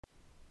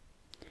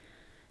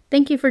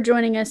Thank you for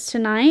joining us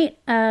tonight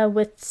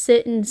with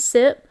Sit and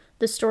Sip,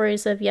 the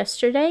stories of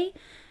yesterday.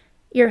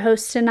 Your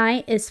host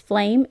tonight is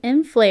Flame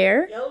and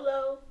Flare.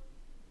 YOLO.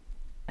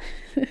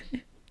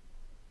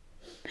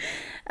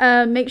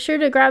 Make sure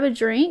to grab a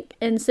drink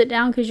and sit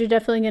down because you're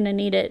definitely going to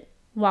need it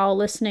while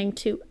listening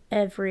to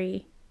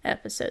every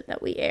episode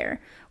that we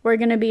air. We're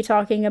going to be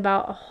talking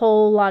about a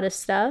whole lot of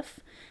stuff.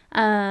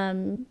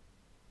 Make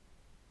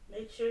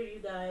sure you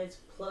guys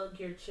plug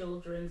your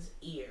children's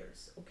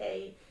ears,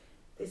 okay?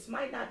 This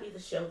might not be the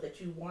show that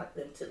you want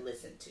them to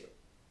listen to.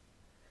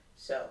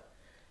 So,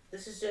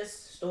 this is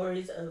just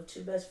stories of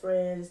two best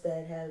friends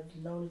that have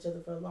known each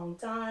other for a long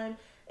time,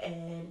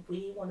 and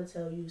we want to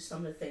tell you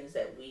some of the things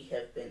that we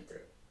have been through.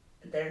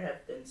 And there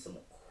have been some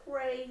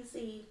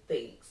crazy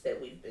things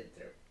that we've been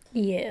through.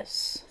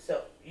 Yes.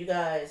 So, you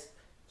guys,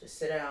 just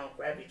sit down,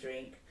 grab your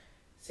drink,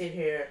 sit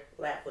here,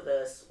 laugh with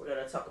us. We're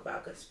going to talk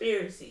about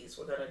conspiracies.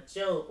 We're going to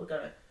joke. We're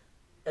going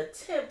to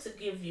attempt to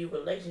give you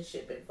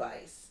relationship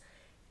advice.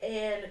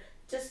 And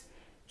just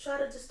try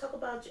to just talk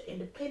about your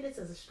independence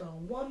as a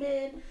strong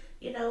woman.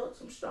 You know,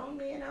 some strong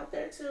men out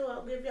there too.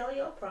 I'll give y'all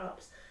your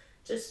props.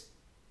 Just,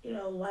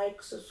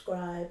 like,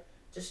 subscribe.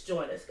 Just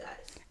join us,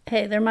 guys.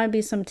 Hey, there might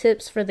be some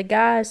tips for the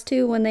guys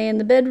too when they in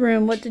the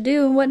bedroom, what to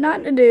do and what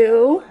not to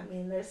do. I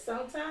mean, there's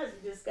sometimes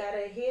you just got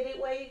to hit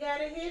it where you got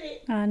to hit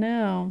it. I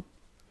know.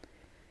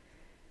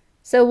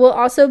 So we'll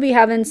also be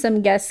having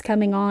some guests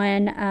coming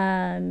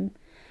on,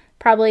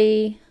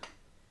 probably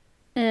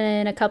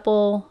in a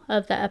couple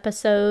of the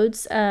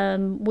episodes.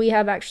 We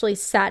have actually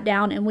sat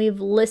down and we've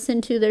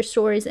listened to their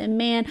stories, and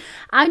man,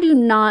 I do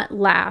not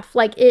laugh.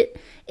 Like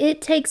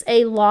it takes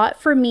a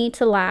lot for me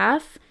to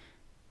laugh.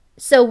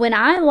 So when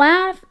I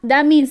laugh,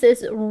 that means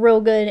it's real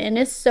good and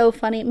it's so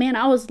funny. Man,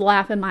 I was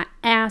laughing my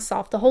ass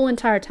off the whole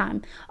entire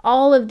time.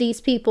 All of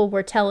these people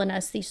were telling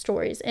us these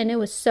stories and it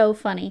was so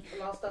funny.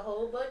 Lost a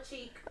whole butt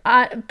cheek.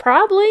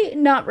 Probably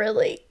not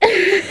really.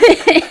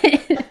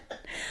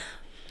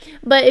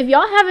 But if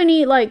y'all have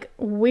any like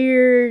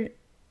weird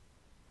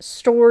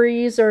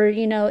stories or,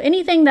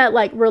 anything that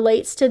like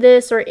relates to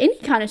this or any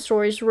kind of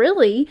stories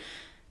really,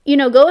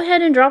 go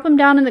ahead and drop them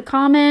down in the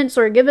comments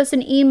or give us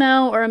an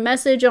email or a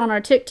message on our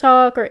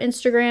TikTok or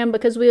Instagram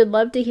because we would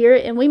love to hear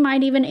it, and we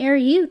might even air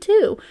you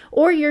too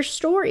or your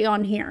story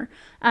on here.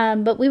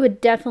 But we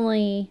would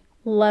definitely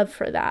love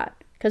for that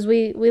because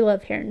we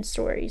love hearing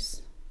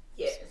stories.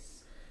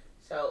 Yes.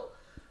 So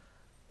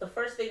the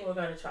first thing we're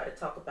going to try to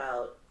talk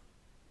about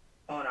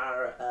on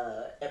our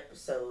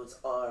episodes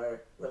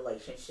are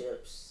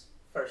relationships,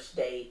 first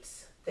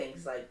dates,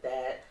 things like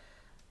that.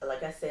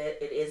 Like I said,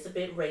 it is a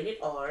bit rated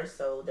R,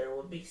 so there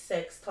will be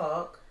sex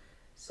talk.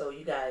 So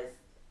you guys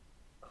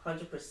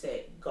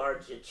 100%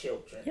 guard your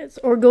children. Yes,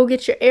 or go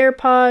get your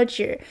AirPods,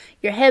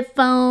 your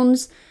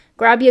headphones,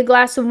 grab you a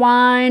glass of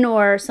wine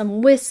or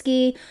some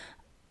whiskey.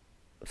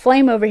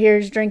 Flame over here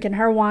is drinking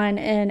her wine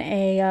in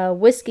a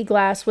whiskey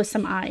glass with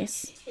some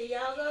ice. Here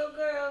y'all go,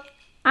 girl.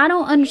 I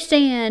don't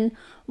understand.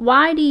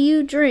 Why do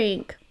you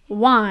drink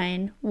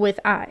wine with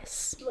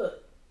ice?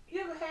 Look,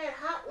 you ever had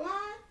hot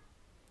wine?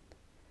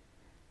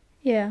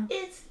 Yeah.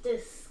 It's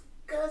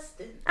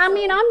disgusting. I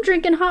mean, I'm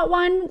drinking hot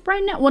wine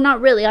right now. Well, not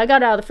really. I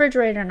got it out of the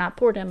refrigerator and I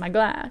poured it in my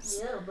glass.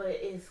 Yeah, but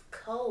it's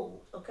cold,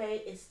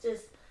 okay? It's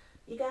just,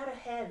 you gotta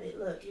have it.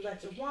 Look, you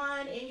got your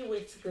wine and your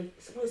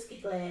whiskey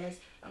glass.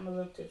 I'm a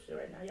little tipsy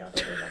right now. Y'all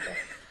don't know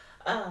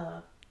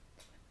about that.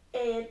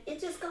 And it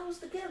just goes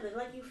together.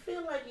 Like, you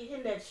feel like you're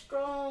hitting that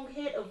strong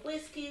hit of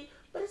whiskey,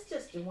 but it's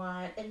just your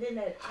wine. And then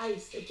that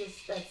ice,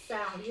 that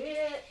sound, you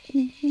hear that?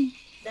 Mm-hmm.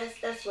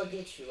 That's what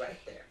gets you right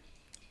there.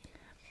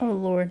 Oh,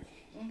 Lord.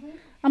 Mm-hmm.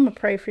 I'm going to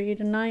pray for you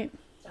tonight.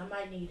 I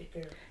might need it,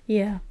 girl.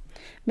 Yeah,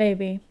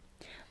 maybe.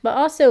 But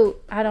also,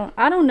 I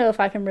don't know if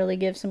I can really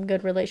give some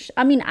good relationship.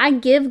 I mean, I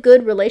give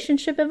good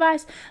relationship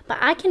advice, but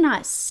I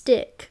cannot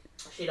stick.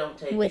 She don't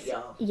take it,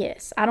 y'all.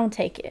 Yes, I don't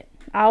take it.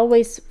 I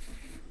always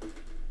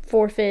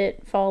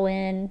forfeit, fall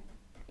in.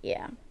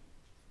 Yeah.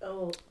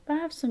 Oh, but I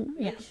have some.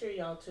 Yeah. Make sure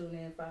y'all tune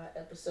in for our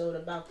episode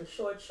about the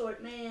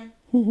short man.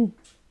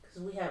 Because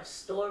we have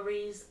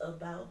stories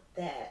about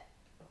that.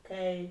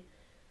 Okay?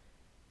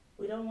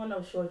 We don't want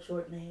no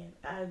short man.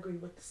 I agree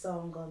with the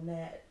song on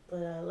that.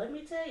 But let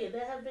me tell you,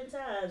 there have been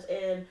times,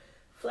 and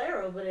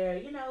Flare over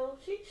there,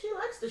 she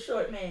likes the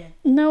short man.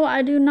 No,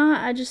 I do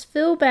not. I just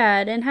feel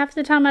bad. And half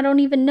the time I don't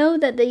even know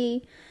that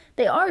they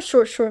are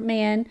short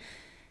man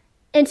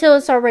until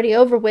it's already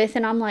over with.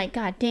 And I'm like,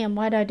 God damn,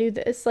 why'd I do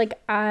this? Like,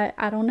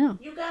 I don't know.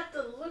 You got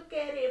to look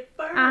at it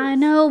first. I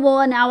know.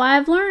 Well, now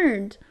I've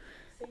learned.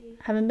 See?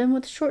 I haven't been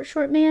with a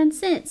short man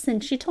since.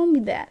 And she told me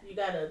that. You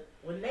got to,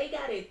 when they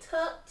got it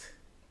tucked,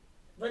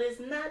 but it's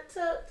not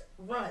tucked,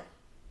 run.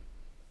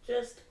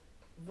 Just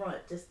run.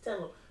 Just tell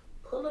them,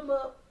 pull them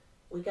up.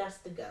 We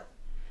got to go.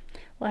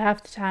 Well,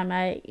 half the time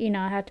I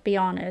have to be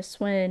honest.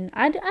 When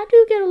I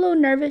do get a little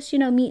nervous,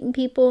 meeting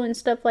people and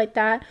stuff like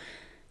that.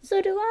 So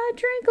do I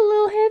drink a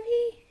little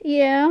heavy?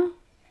 Yeah.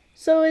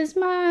 So is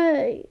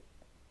my,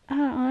 I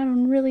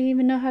don't really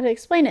even know how to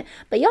explain it.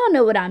 But y'all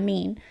know what I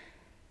mean.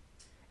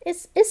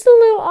 it's a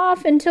little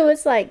off until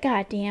it's like,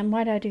 God damn,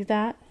 why'd I do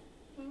that?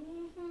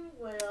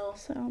 Well,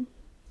 So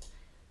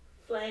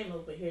Flame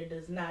over here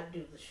does not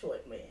do the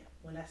short man.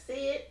 When I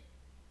see it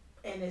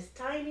and it's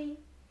tiny,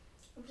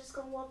 I'm just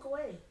gonna walk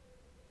away.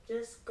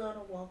 Just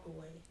gonna walk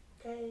away.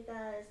 Okay,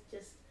 guys,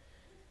 just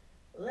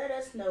let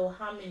us know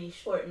how many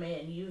short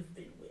men you've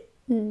been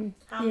with.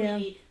 How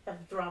many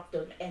have dropped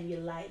them and you're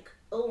like,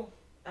 oh,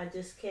 I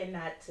just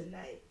cannot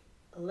tonight.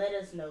 Let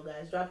us know,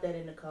 guys. Drop that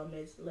in the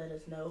comments. Let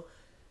us know.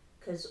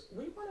 Because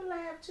we want to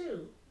laugh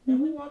too. And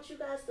we want you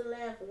guys to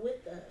laugh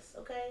with us,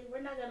 okay?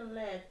 We're not going to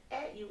laugh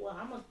at you. Well,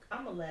 I'm going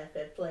to laugh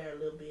at Flair a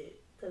little bit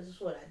because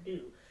it's what I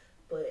do.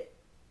 But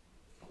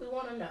we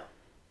want to know.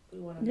 We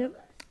want to know,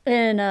 guys.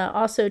 And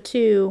also,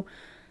 too,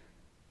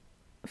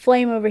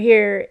 Flame over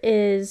here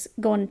is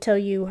going to tell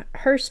you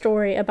her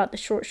story about the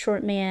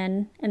short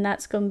man, and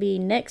that's going to be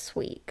next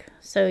week.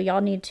 So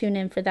y'all need to tune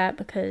in for that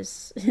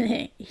because,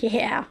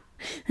 yeah,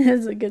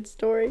 it's a good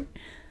story.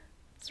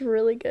 It's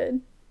really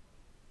good.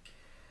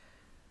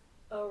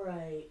 All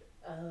right.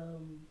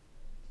 I'm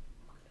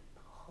going to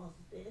pause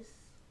this.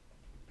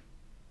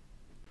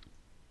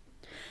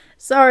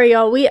 Sorry,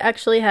 y'all. We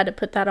actually had to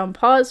put that on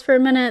pause for a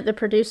minute. The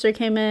producer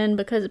came in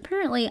because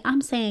apparently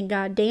I'm saying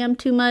goddamn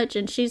too much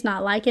and she's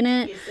not liking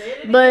it.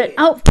 But,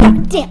 oh,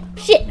 damn,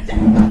 shit.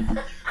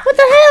 What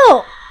the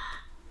hell?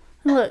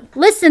 Look,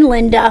 listen,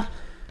 Linda.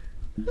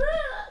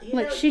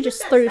 Look, she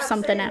just threw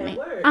something at me.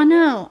 I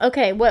know.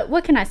 Okay,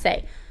 what can I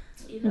say?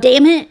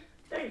 Damn it.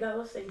 There you go.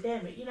 Let's say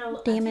damn it.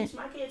 Damn I teach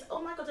my kids,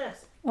 oh, Michael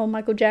Jackson. Oh,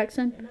 Michael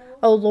Jackson.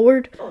 Oh,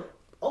 Lord.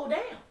 Oh,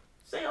 damn.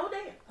 Say, oh,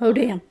 damn. Oh,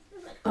 damn.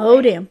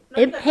 Oh, damn.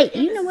 Hey,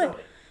 you know what?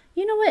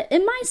 You know what? It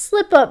might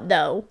slip up,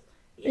 though.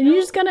 You're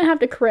just going to have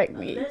to correct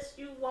me. Unless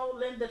you want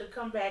Linda to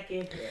come back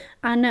in here.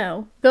 I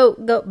know.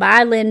 Go.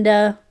 Bye,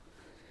 Linda.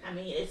 I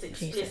mean, it's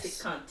explicit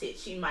content.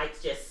 She might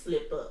just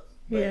slip up.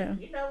 But, yeah.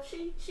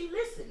 She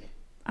listening.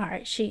 All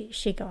right.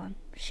 She gone.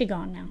 She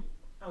gone now.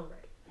 All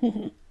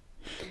right.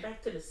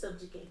 Back to the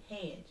subject at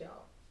hand,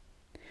 y'all.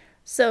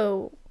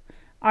 So,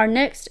 our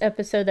next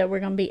episode that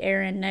we're going to be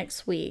airing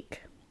next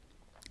week,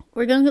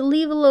 we're going to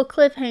leave a little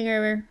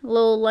cliffhanger, a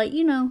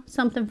little,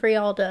 something for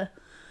y'all to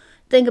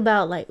think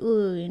about, like,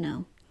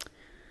 ooh,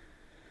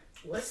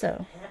 What's going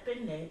to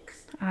happen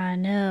next? I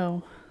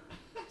know.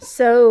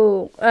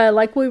 So,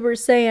 like we were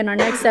saying, our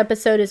next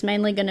episode is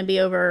mainly going to be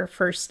over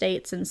first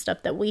dates and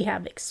stuff that we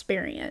have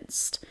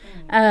experienced.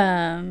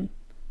 And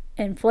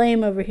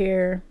Flame over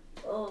here.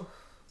 Oh,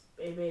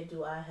 baby,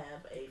 do I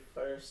have a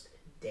first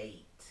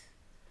date.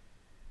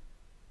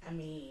 I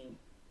mean,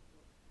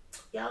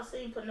 y'all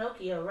seen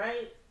Pinocchio,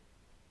 right?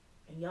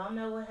 And y'all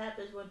know what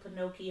happens when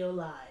Pinocchio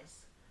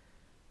lies.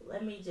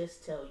 Let me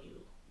just tell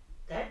you,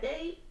 that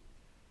date,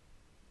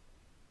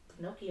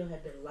 Pinocchio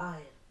had been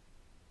lying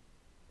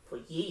for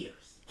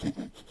years.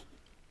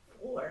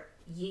 For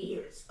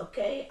years,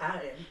 okay?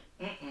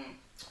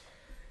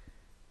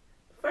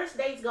 First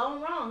date's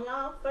gone wrong,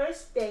 y'all.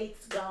 First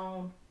date's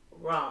gone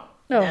wrong.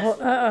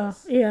 Oh,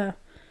 yeah.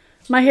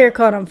 My hair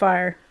caught on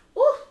fire.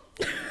 Ooh.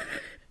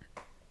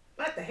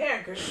 Not the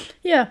hair, girl.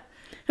 Yeah.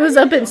 It was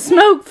up in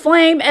smoke,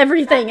 flame,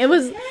 everything. It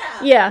was,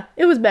 yeah,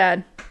 it was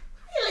bad.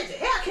 You let your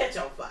hair catch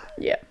on fire.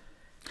 Yeah.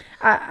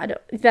 I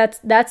don't,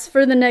 that's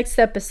for the next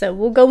episode.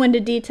 We'll go into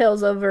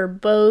details over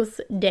both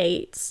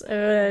dates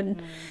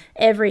and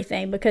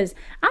everything because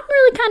I'm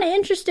really kind of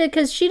interested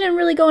because she didn't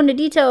really go into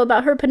detail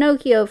about her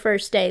Pinocchio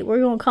first date. We're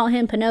going to call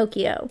him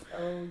Pinocchio.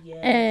 Oh, yes.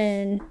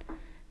 And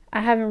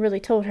I haven't really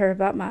told her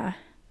about my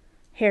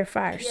hair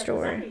fire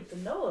story. I need to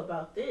know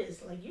about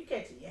this. Like, you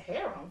catching your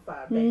hair on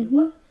fire, baby.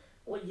 What?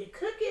 Were you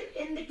cooking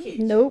in the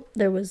kitchen? Nope,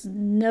 there was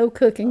no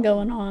cooking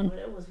going on. Well,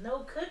 there was no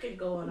cooking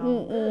going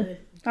on. Good.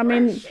 I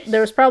mean,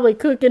 there was probably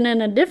cooking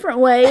in a different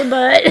way,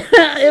 but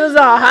it was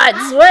all hot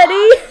and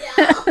sweaty.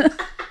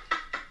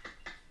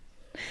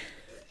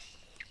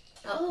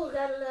 Oh,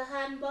 got a little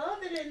hot and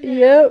bothered in there.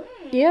 Yep,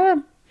 yeah.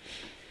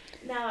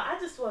 Now, I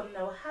just want to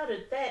know, how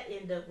did that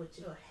end up with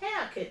your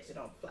hair catching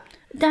on fire?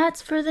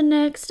 That's for the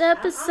next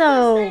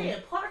episode. I'm just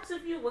saying, parts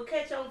of you will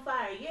catch on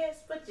fire,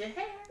 yes, but your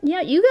hair?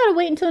 Yeah, you gotta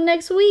wait until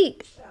next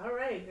week. All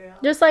right, girl.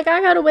 Just like I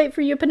gotta wait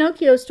for your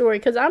Pinocchio story,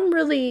 because I'm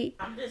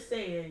just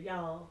saying,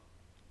 y'all,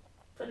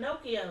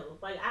 Pinocchio,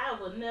 like,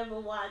 I will never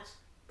watch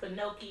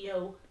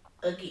Pinocchio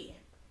again.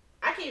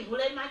 I can't even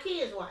let my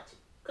kids watch it,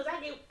 because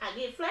I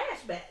get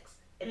flashbacks,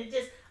 and it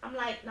just, I'm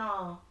like,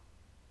 no,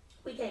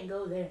 we can't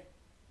go there.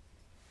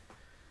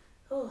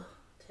 Oh,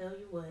 tell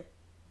you what.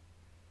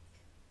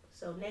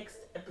 So next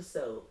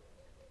episode,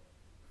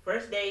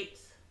 first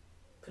dates,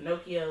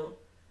 Pinocchio,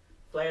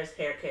 Flair's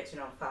hair catching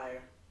on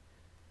fire.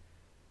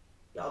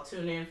 Y'all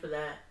tune in for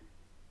that.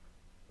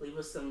 Leave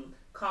us some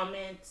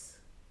comments,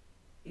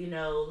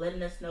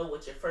 letting us know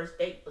what your first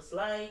date was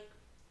like.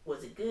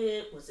 Was it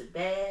good? Was it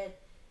bad?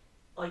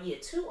 Are you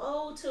too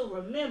old to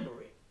remember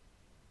it?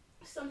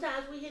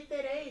 Sometimes we hit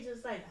that age,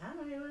 it's like, I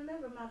don't even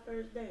remember my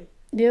first date.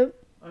 Yep.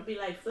 Or be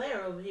like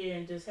Flair over here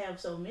and just have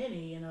so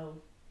many,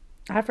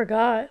 I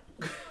forgot.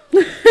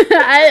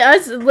 I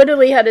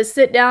literally had to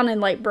sit down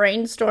and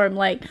brainstorm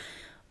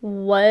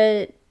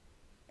what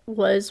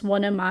was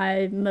one of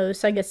my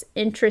most, I guess,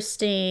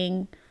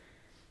 interesting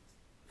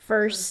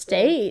first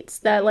dates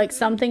that like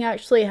something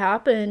actually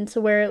happened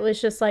to where it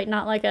was just like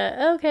not like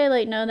a okay,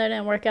 like no, that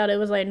didn't work out. It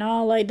was like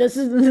no, like this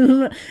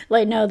is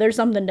like no, there's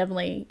something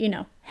definitely,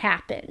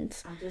 happened.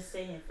 I'm just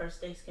saying,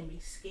 first dates can be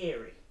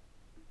scary,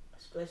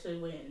 especially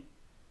when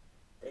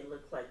they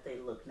look like they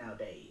look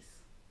nowadays.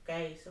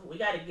 Okay, so we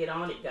got to get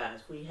on it,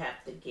 guys. We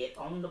have to get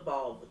on the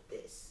ball with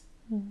this.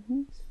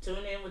 Mm-hmm. So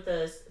tune in with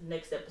us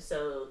next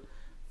episode.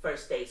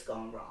 First dates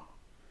gone wrong.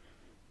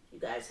 You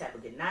guys have a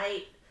good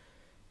night.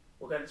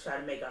 We're going to try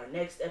to make our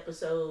next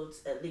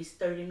episodes at least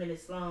 30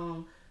 minutes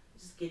long.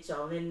 Just get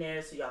y'all in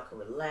there so y'all can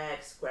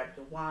relax, grab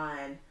your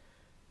wine,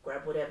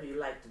 grab whatever you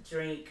like to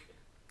drink.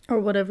 Or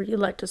whatever you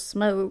like to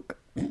smoke.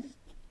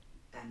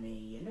 I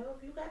mean,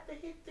 if you got to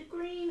hit the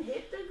green,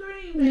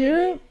 baby.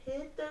 Yeah.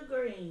 Hit the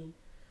green.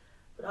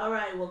 But all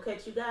right, we'll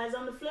catch you guys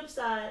on the flip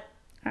side.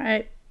 All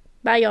right.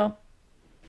 Bye, y'all.